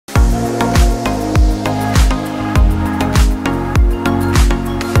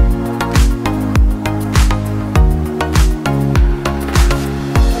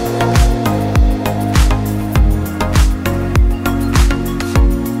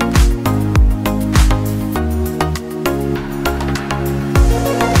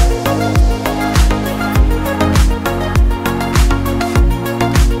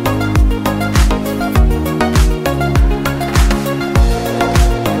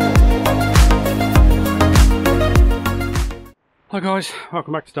guys,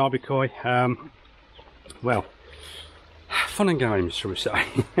 welcome back to Derby Koi. Well, fun and games, shall we say.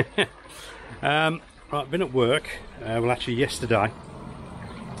 Right, I've been at work, well actually yesterday.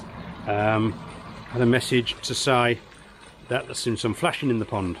 Had a message to say that there's been some flashing in the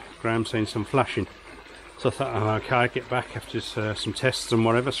pond. Graham's seen some flashing. So I thought, oh, okay, get back after some tests and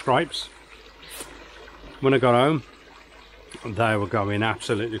whatever, scrapes. When I got home, they were going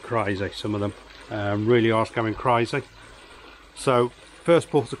absolutely crazy, some of them. Really are going crazy. So first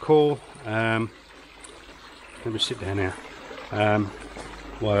port of call, let me sit down here.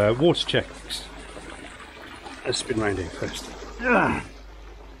 Water checks. Let's spin round here first.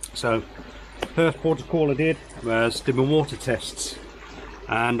 So first port of call I did was did my water tests,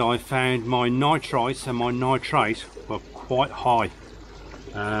 and I found my nitrite and my nitrate were quite high.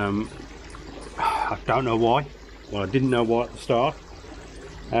 I don't know why. Well, I didn't know why at the start.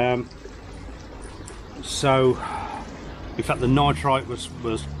 So in fact the nitrite was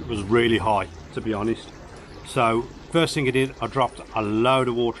really high, to be honest. So first thing I did, I dropped a load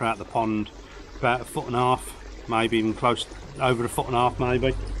of water out the pond, about 1.5 feet, maybe even close over 1.5 feet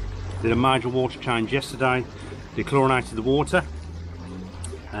maybe. Did a major water change yesterday, dechlorinated the water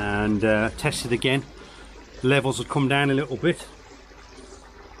and tested again. Levels had come down a little bit,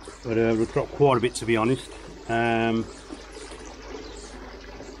 but we've dropped quite a bit, to be honest. But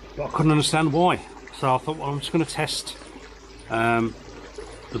I couldn't understand why, so I thought, well, I'm just going to test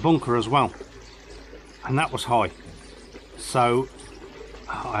the bunker as well, and that was high. So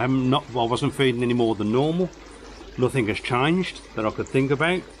I wasn't feeding any more than normal. Nothing has changed that I could think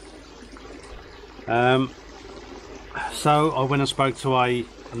about. So I went and spoke to a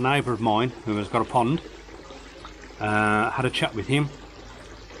neighbour of mine who has got a pond. Had a chat with him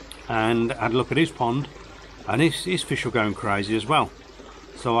and had a look at his pond, and his fish were going crazy as well.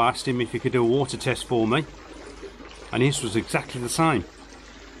 So I asked him if he could do a water test for me, and his was exactly the same.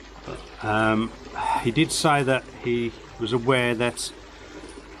 He did say that he was aware that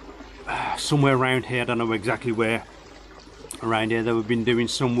somewhere around here, I don't know exactly where around here, they've been doing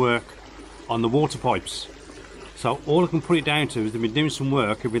some work on the water pipes. So all I can put it down to is they've been doing some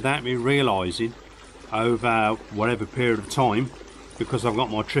work without me realising over whatever period of time, because I've got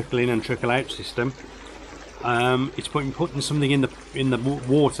my trickle in and trickle out system. It's putting something in the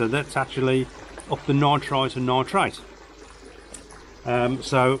water that's actually up the nitrite and nitrate.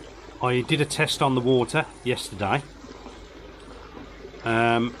 So I did a test on the water yesterday,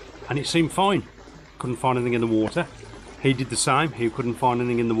 and it seemed fine. Couldn't find anything in the water. He did the same. He couldn't find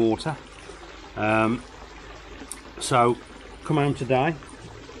anything in the water. So come home today,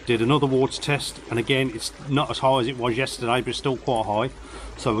 did another water test, and again it's not as high as it was yesterday, but it's still quite high.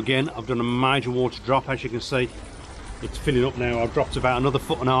 So again I've done a major water drop. As you can see, it's filling up now. I've dropped about another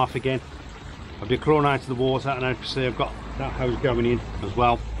 1.5 feet again. I've dechlorinated the water, and as you can see I've got that hose going in as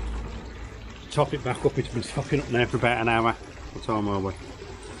well. Top it back up. It's been topping up now for about an hour. What time are we?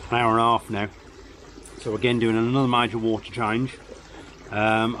 An hour and a half now. So again doing another major water change.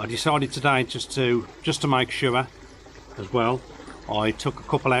 I decided today just to make sure as well, I took a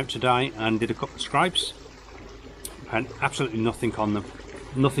couple out today and did a couple of scrapes, and absolutely nothing on them,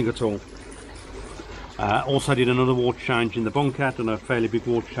 nothing at all. Also did another water change in the bunker, done a fairly big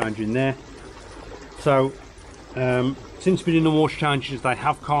water change in there. So since we did the water changes, they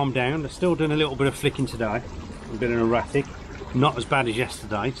have calmed down. They're still doing a little bit of flicking today, a bit erratic, not as bad as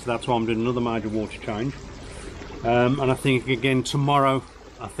yesterday, so that's why I'm doing another major water change. And I think again tomorrow,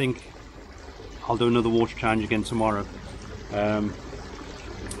 I think I'll do another water change again tomorrow.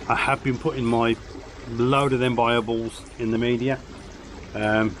 I have been putting my load of them bioballs in the media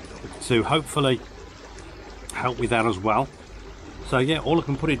to hopefully help with that as well. So yeah, all I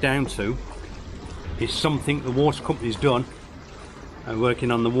can put it down to is something the water company's done,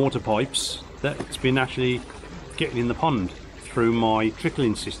 working on the water pipes, that it's been actually getting in the pond through my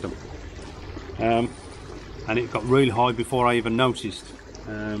trickling system, and it got really high before I even noticed.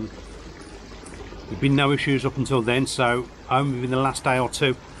 There've been no issues up until then, so only within the last day or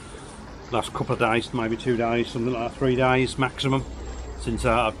two, last couple of days, maybe 2 days, something like that, 3 days maximum, since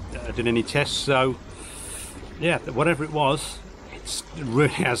I did any tests. So yeah, whatever it was, it really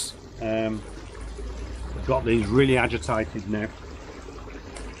has got these really agitated now.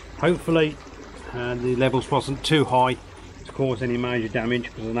 Hopefully the levels wasn't too high to cause any major damage,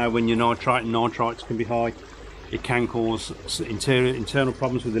 because I know when your nitrite and nitrites can be high, it can cause internal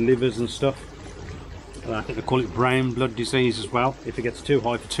problems with the livers and stuff. I think they call it brown blood disease as well if it gets too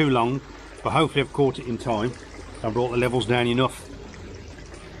high for too long. But hopefully I've caught it in time. I've brought the levels down enough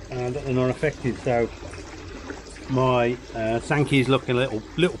that they're not affected. So my Sankey is looking a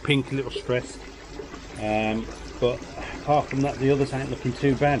little pink, a little stressed, but apart from that, the others ain't looking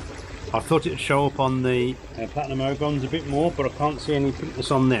too bad. I thought it'd show up on the platinum ogons a bit more, but I can't see any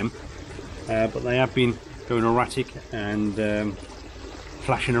pinkness on them. But they have been going erratic and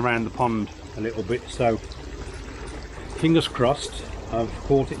flashing around the pond a little bit, so fingers crossed I've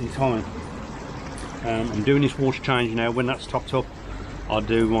caught it in time. I'm doing this water change now. When that's topped up, I'll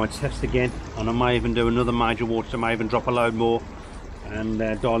do my test again, and I may even do another major water. I may even drop a load more and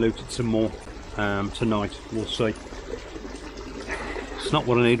dilute it some more tonight. We'll see. It's not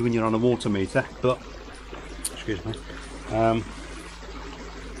what I need when you're on a water meter, but excuse me.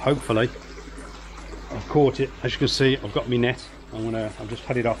 Hopefully I've caught it. As you can see, I've got my net. I've just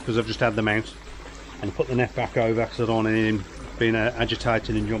had it off because I've just had them out, and put the net back over because I don't want him being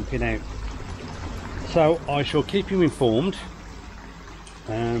agitated and jumping out. So I shall keep you informed.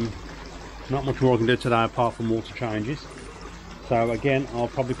 Not much more I can do today apart from water changes. So again, I'll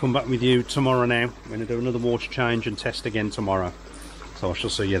probably come back with you tomorrow now. I'm going to do another water change and test again tomorrow. So I shall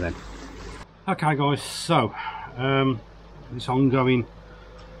see you then. Okay guys, so this ongoing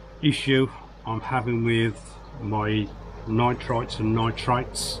issue I'm having with my nitrites and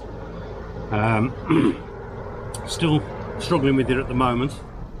nitrates, still struggling with it at the moment.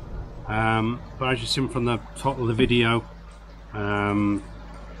 But as you've seen from the title of the video,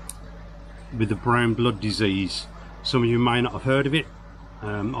 with the brown blood disease, some of you may not have heard of it.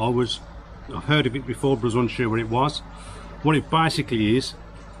 I've heard of it before, but was unsure what it was. What it basically is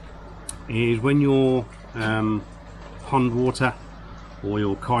when your pond water or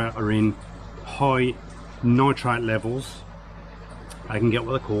your kayak are in high nitrite levels, they can get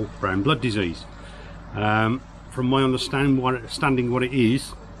what they call brown blood disease. From my understanding, what it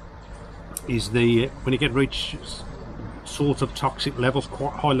is when you get reach sort of toxic levels,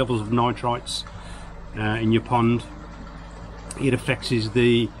 quite high levels of nitrites in your pond, it affects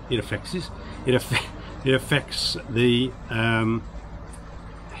the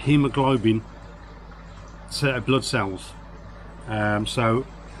hemoglobin blood cells. So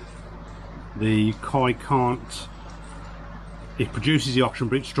the kai can't, it produces the oxygen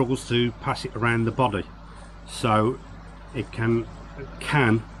but it struggles to pass it around the body, so it can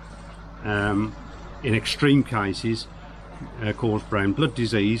in extreme cases cause brown blood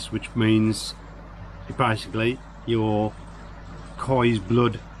disease, which means basically your kai's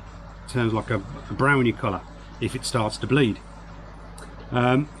blood turns like a brownie colour if it starts to bleed.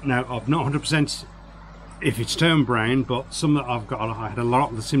 Now I've not 100% if it's turned brown, but some that I've got, I had a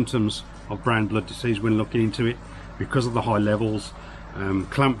lot of the symptoms of brown blood disease when looking into it because of the high levels.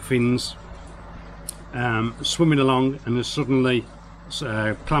 Clamp fins, swimming along and then suddenly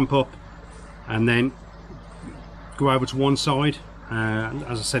clamp up and then go over to one side.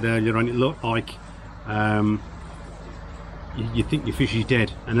 As I said earlier on, it looked like you think your fish is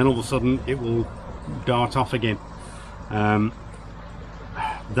dead, and then all of a sudden it will dart off again.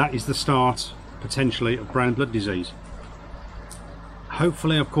 That is the start potentially of brown blood disease.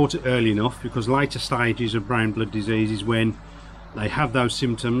 Hopefully I've caught it early enough, because later stages of brown blood disease is when they have those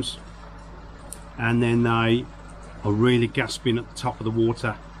symptoms and then they are really gasping at the top of the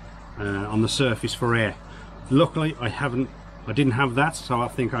water on the surface for air. Luckily I didn't have that, so I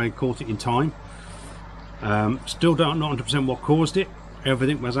think I caught it in time. Still don't know 100% what caused it.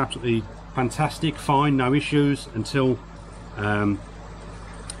 Everything was absolutely fantastic, fine, no issues, until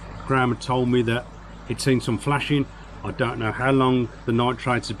Graham had told me that he'd seen some flashing. I don't know how long the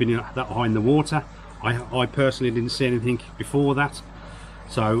nitrates have been that high in the water. I personally didn't see anything before that,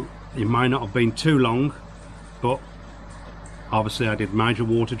 so it may not have been too long, but obviously I did major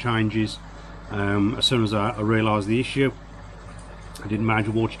water changes. As soon as I realised the issue, I did a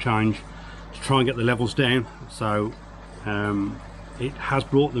major water change to try and get the levels down. So it has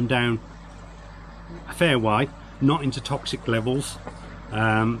brought them down a fair way, not into toxic levels,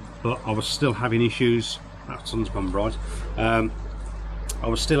 but I was still having issues. That sun's gone bright. I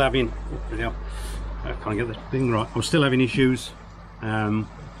was still having, I can't get the thing right. I was still having issues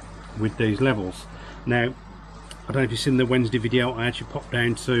with these levels. Now, I don't know if you've seen the Wednesday video. I actually popped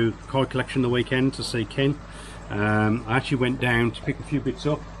down to Kai Collection the weekend to see Ken. I actually went down to pick a few bits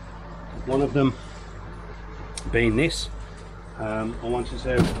up. One of them being this. I wanted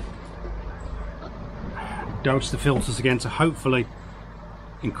to dose the filters again to hopefully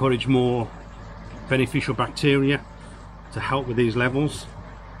encourage more beneficial bacteria to help with these levels,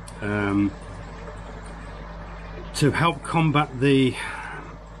 to help combat the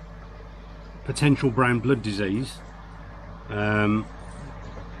potential brown blood disease.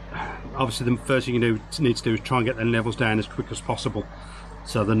 Obviously the first thing you need to do is try and get their levels down as quick as possible,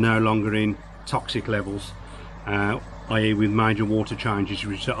 so they're no longer in toxic levels, i.e. with major water changes,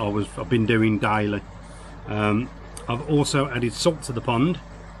 which I've been doing daily. I've also added salt to the pond,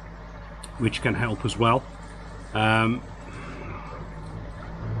 which can help as well. And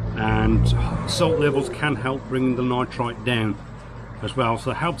salt levels can help bring the nitrite down as well,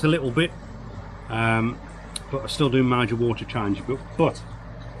 so it helped a little bit, but I still do major water change. But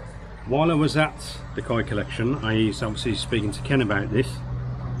while I was at the koi collection, I was obviously speaking to Ken about this,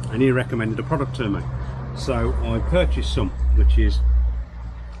 and he recommended a product to me, so I purchased some, which is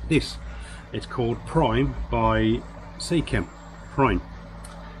this. It's called Prime by Seachem Prime.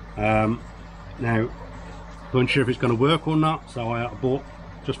 Now, I'm unsure if it's going to work or not, so I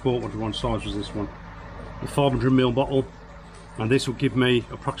just bought what size was this one, a 500ml bottle, and this will give me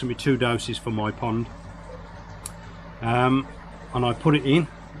approximately 2 doses for my pond. And I put it in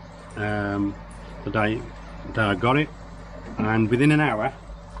the day I got it, and within an hour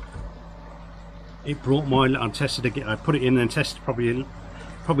it brought my, I tested again, I put it in and tested probably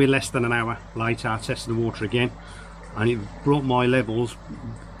less than an hour later. I tested the water again, and it brought my levels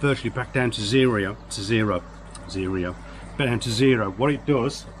virtually back down to zero. Back down to zero. What it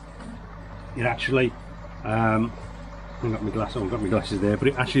does, it actually, I've got my glasses there, but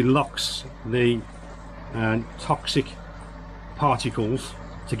it actually locks the toxic particles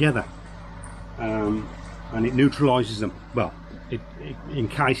together, and it neutralizes them. Well, it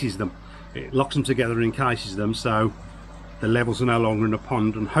encases them. It locks them together and encases them, so the levels are no longer in the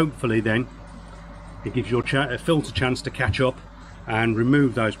pond, and hopefully then it gives your filter chance to catch up and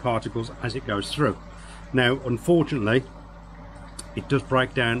remove those particles as it goes through. Now, unfortunately, it does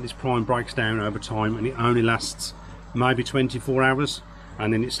break down. This Prime breaks down over time, and it only lasts maybe 24 hours,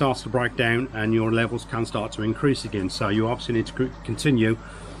 and then it starts to break down and your levels can start to increase again. So you obviously need to continue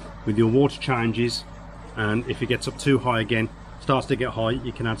with your water changes, and if it gets up too high again, starts to get high,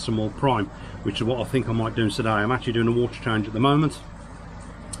 you can add some more Prime, which is what I think I might do today. I'm actually doing a water change at the moment.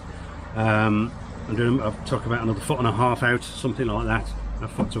 I've took about another 1.5 foot out, something like that, a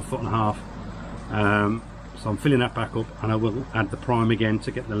foot to a 1.5 foot. So I'm filling that back up, and I will add the Prime again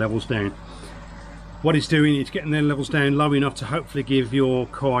to get the levels down. What it's doing, it's getting their levels down low enough to hopefully give your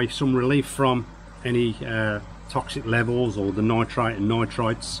koi some relief from any toxic levels or the nitrite and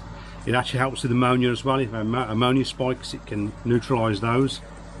nitrites. It actually helps with ammonia as well. If ammonia spikes, it can neutralise those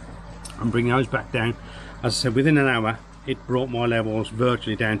and bring those back down. As I said, within an hour it brought my levels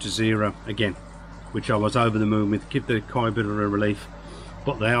virtually down to zero again, which I was over the moon with. Give the koi a bit of a relief,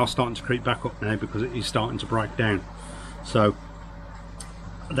 but they are starting to creep back up now because it is starting to break down. So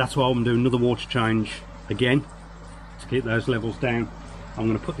that's why I'm doing another water change again to keep those levels down. I'm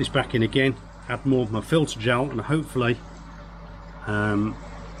going to put this back in again, add more of my filter gel, and hopefully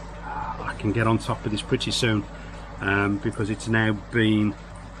I can get on top of this pretty soon, because it's now been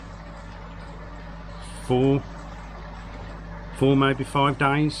four maybe 5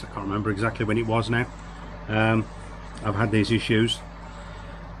 days. I can't remember exactly when it was now. I've had these issues,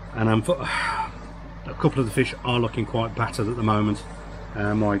 and a couple of the fish are looking quite battered at the moment.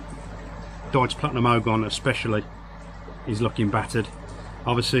 My Deutz Platinum Ogon especially is looking battered.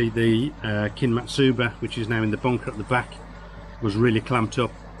 Obviously the Kin Matsuba, which is now in the bunker at the back, was really clamped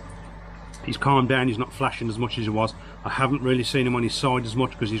up. He's calmed down, he's not flashing as much as he was. I haven't really seen him on his side as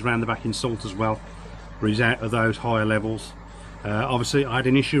much because he's round the back in salt as well, but he's out of those higher levels. Obviously I had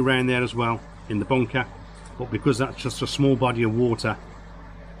an issue around there as well in the bunker, but because that's just a small body of water,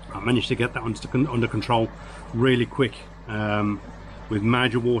 I managed to get that under control really quick, with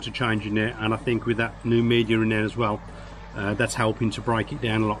major water change in there, and I think with that new media in there as well, that's helping to break it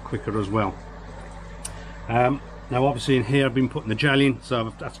down a lot quicker as well. Now obviously in here I've been putting the gel in, so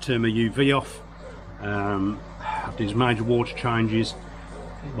I've had to turn my UV off. These major water changes,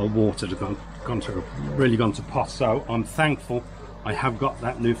 well, water's really gone to pot, so I'm thankful I have got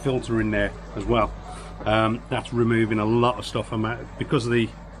that new filter in there as well. That's removing a lot of stuff because of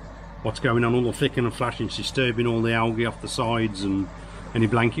what's going on, all the flicking and flashing, it's disturbing all the algae off the sides and any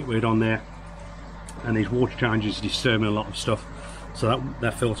blanket weed on there, and these water changes are disturbing a lot of stuff. So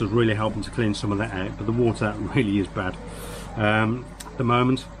that filter is really helping to clean some of that out, but the water really is bad at the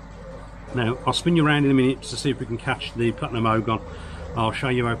moment. Now I'll spin you around in a minute to see if we can catch the Platinum Ogon. I'll show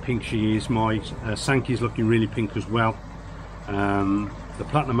you how pink she is. My Sankey is looking really pink as well. The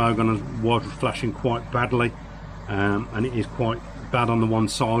Platinum Ogon was flashing quite badly, and it is quite bad on the one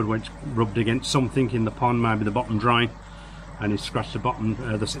side where it's rubbed against something in the pond, maybe the bottom drain, and it's scratched the bottom,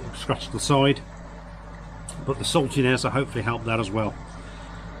 scratched the side. But the saltiness will hopefully help that as well.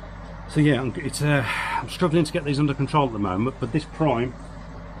 So yeah, I'm struggling to get these under control at the moment, but this Prime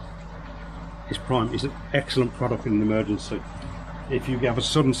is an excellent product in an emergency. If you have a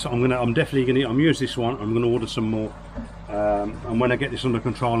sudden, I'm using this one. I'm going to order some more. and when I get this under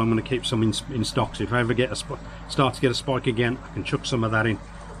control, I'm going to keep some in stock. So if I ever get start to get a spike again, I can chuck some of that in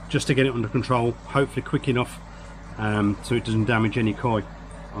just to get it under control, hopefully quick enough so it doesn't damage any koi.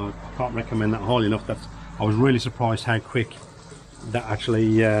 I can't recommend that highly enough. I was really surprised how quick that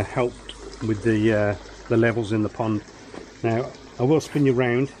actually helped with the levels in the pond. Now I will spin you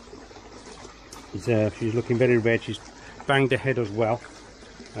round. She's looking very red. She's banged her head as well,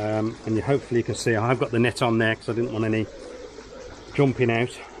 and hopefully you can see I have got the net on there because I didn't want any jumping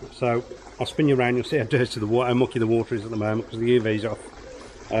out. So I'll spin you around. You'll see how dirty the water, how mucky the water is at the moment because the UV's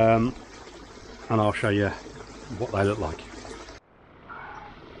off, and I'll show you what they look like.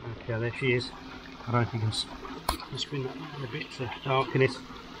 Okay, there she is. I don't think you can spin that around a bit to darken it.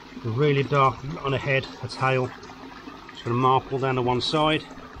 It's really dark on her head, her tail. It's got a marble down to one side.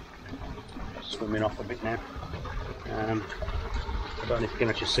 Swimming off a bit now. I don't know if you can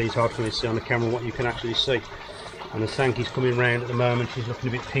actually see, it's hard for me to see on the camera what you can actually see. And the Sankey's coming round at the moment, she's looking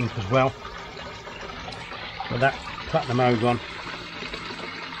a bit pink as well. But that platinum mode on.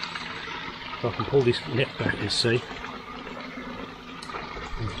 So I can pull this net back and see.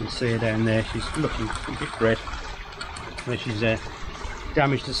 You can see her down there, she's looking a bit red. Where she's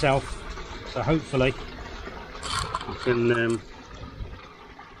damaged herself. So hopefully I can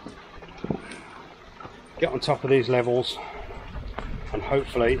get on top of these levels, and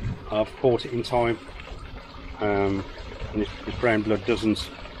hopefully I've caught it in time, and this brown blood doesn't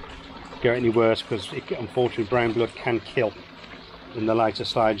go any worse, because unfortunately brown blood can kill in the later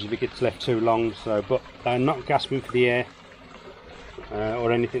stages if it gets left too long. So, but they're not gasping for the air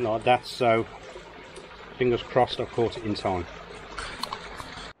or anything like that, so fingers crossed I've caught it in time.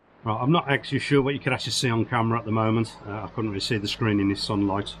 Right, I'm not actually sure what you can actually see on camera at the moment. I couldn't really see the screen in this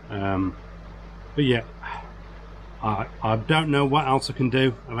sunlight. But yeah, I don't know what else I can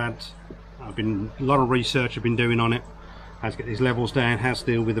do. I've been a lot of research I've been doing on it, how to get these levels down, how to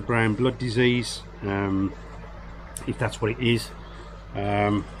deal with the brown blood disease, if that's what it is.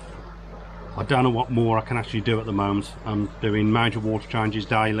 I don't know what more I can actually do at the moment. I'm doing major water changes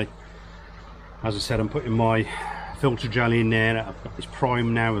daily. As I said, I'm putting my filter jelly in there. I've got this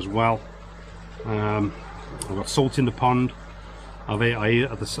prime now as well. I've got salt in the pond. I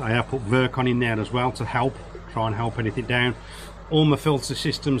have put Virkon in there as well to try and help anything down. All my filter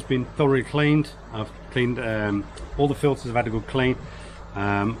system's been thoroughly cleaned. I've cleaned all the filters, have had a good clean.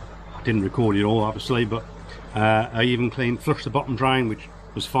 I didn't record it all obviously, but I even flushed the bottom drain, which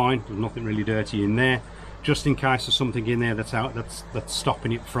was fine. There's nothing really dirty in there, just in case there's something in there that's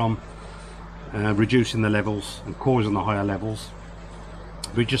stopping it from reducing the levels and causing the higher levels.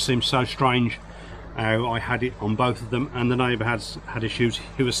 But it just seems so strange how I had it on both of them, and the neighbour had issues.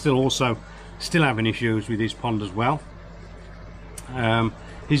 He was still having issues with his pond as well.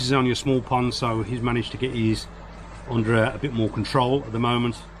 His is only a small pond, so he's managed to get his under a bit more control at the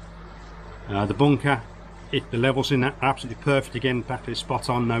moment. The bunker, the levels in that are absolutely perfect again, practically spot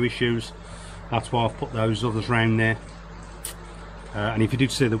on, no issues. That's why I've put those others around there. And if you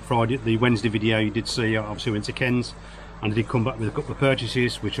did see the Wednesday video, you did see obviously went to Ken's, and I did come back with a couple of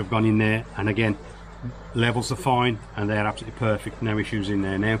purchases which have gone in there, and again levels are fine and they're absolutely perfect, no issues in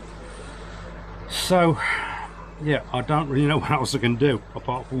there now. So yeah, I don't really know what else I can do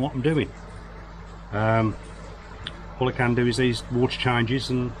apart from what I'm doing. All I can do is these water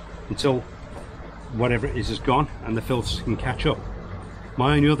changes, and until whatever it is gone and the filters can catch up.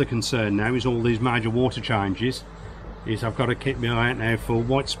 My only other concern now is all these major water changes is I've got to keep my eye out now for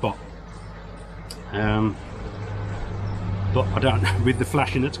white spot. But I don't know, with the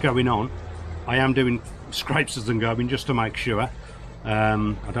flashing that's going on, I am doing scrapes as I'm going just to make sure. I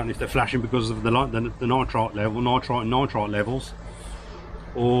don't know if they're flashing because of the nitrite level, nitrite and nitrite levels,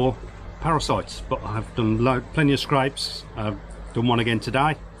 or parasites. But I've done plenty of scrapes. I've done one again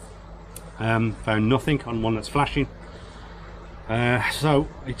today. Found nothing on one that's flashing. So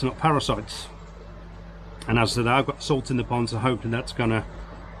it's not parasites. And as I said, I've got salt in the pond, so hoping that's going to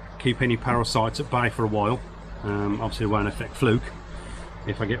keep any parasites at bay for a while. Obviously it won't affect fluke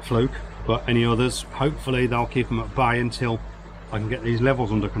if I get fluke, but any others, hopefully they'll keep them at bay until I can get these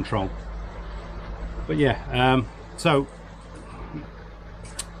levels under control. But yeah, so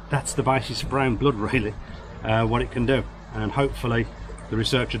that's the basis of brown blood really, what it can do. And hopefully the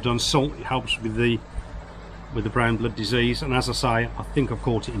research have done salt, it helps with the brown blood disease, and as I say, I think I've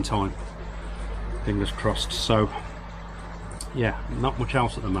caught it in time, fingers crossed. So yeah, not much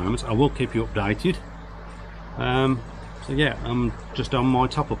else at the moment. I will keep you updated. So yeah, I'm just on my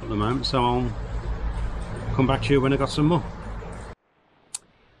top up at the moment, so I'll come back to you when I got some more.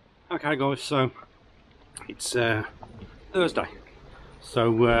 Okay guys, so it's Thursday,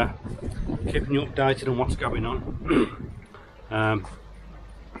 so keeping you updated on what's going on. Now,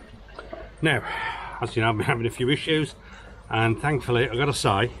 as you know, I've been having a few issues, and thankfully I've got to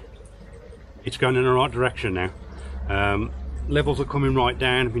say it's going in the right direction now. Levels are coming right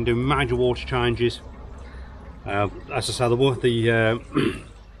down. I've been doing major water changes. As I say, the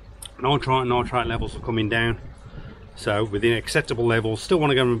nitrite levels are coming down, so within acceptable levels. Still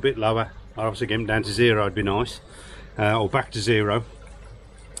want to go a bit lower. I obviously get them down to 0, it'd be nice, or back to 0.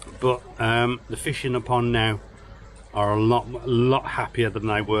 But the fish in the pond now are a lot happier than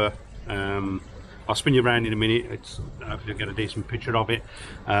they were. I'll spin you around in a minute. Hopefully you'll get a decent picture of it,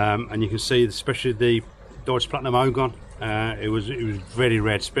 and you can see, especially the Deutsche Platinum Ogon. It was very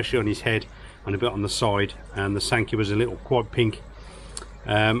red, especially on his head and a bit on the side, and the Sankey was a little quite pink.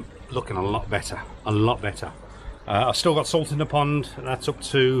 Looking a lot better, a lot better. I've still got salt in the pond. That's up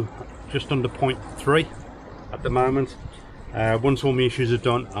to just under 0.3 at the moment. Once all my issues are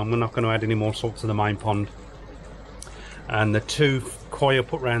done, I'm not going to add any more salt to the main pond. And the 2 koi I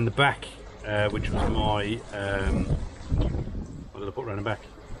put around the back, which was my what did I put around the back?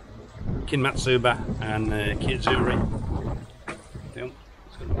 Kinmatsuba and Kizuri.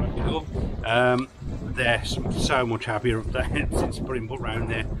 They're so much happier since putting put round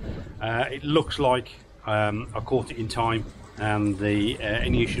there. It looks like I caught it in time, and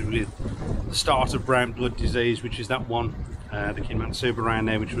any issues with the start of brown blood disease, which is that one, the Kinmatsuba around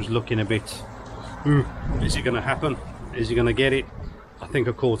there, which was looking a bit, is it going to happen? Is he going to get it? I think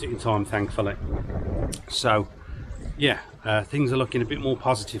I caught it in time, thankfully. So yeah, things are looking a bit more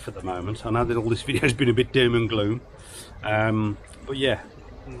positive at the moment. I know that all this video has been a bit doom and gloom, but yeah,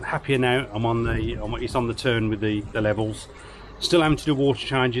 happier now. It's on the turn with the levels. Still having to do water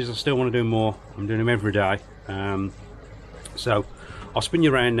changes. I still want to do more. I'm doing them every day. So I'll spin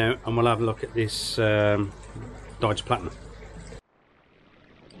you around now and we'll have a look at this Deutsche Platinum.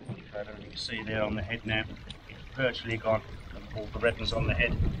 Okay, you can see there on the head now, it's virtually gone. All the redness on the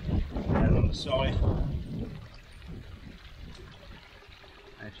head and on the side.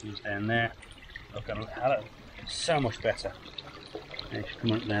 There she is down there. Look at her, it's so much better. There she's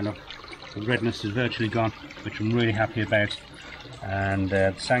come up there, look. The redness is virtually gone, which I'm really happy about. And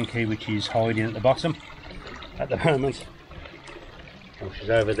the Sankey, which is hiding at the bottom at the moment. Oh, she's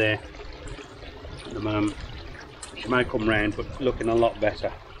over there at the moment. She may come round, but looking a lot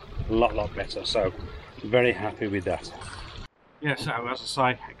better. A lot better. So very happy with that. Yeah, so as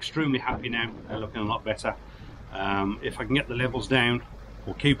I say, extremely happy now. They're looking a lot better. If I can get the levels down,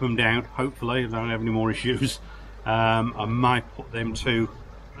 or keep them down, hopefully, if I don't have any more issues, I might put them 2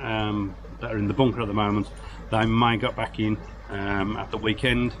 that are in the bunker at the moment. They may get back in at the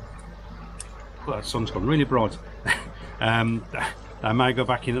weekend. Well, the sun's gone really bright. They may go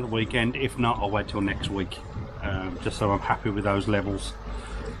back in at the weekend. If not, I'll wait till next week, just so I'm happy with those levels.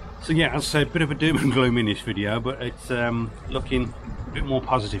 So yeah, as I said, a bit of a doom and gloom in this video, but it's looking a bit more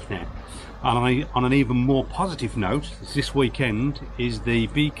positive now. And on an even more positive note, this weekend is the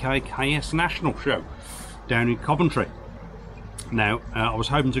BKKS National Show down in Coventry. Now, I was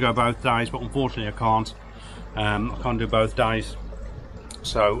hoping to go both days, but unfortunately I can't. I can't do both days.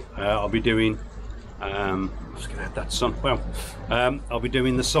 So I'll be doing, let's get out that sun. Well, I'll be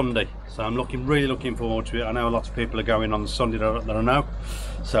doing the Sunday. So I'm really looking forward to it. I know a lot of people are going on the Sunday that I know.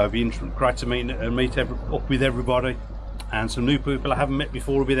 So it'll be great to meet up with everybody. And some new people I haven't met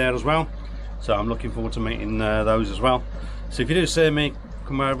before will be there as well. So I'm looking forward to meeting those as well. So if you do see me,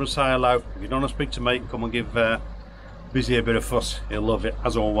 come over and say hello. If you don't want to speak to me, come and give Busy a bit of fuss. He'll love it.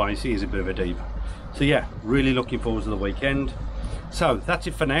 As always, he is a bit of a diva. So yeah, really looking forward to the weekend. So that's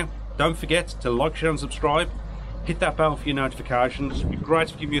it for now. Don't forget to like, share and subscribe. Hit that bell for your notifications. It'd be great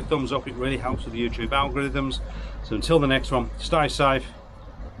if you give me a thumbs up. It really helps with the YouTube algorithms. So until the next one, stay safe.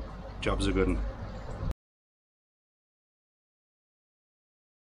 Job's a good one.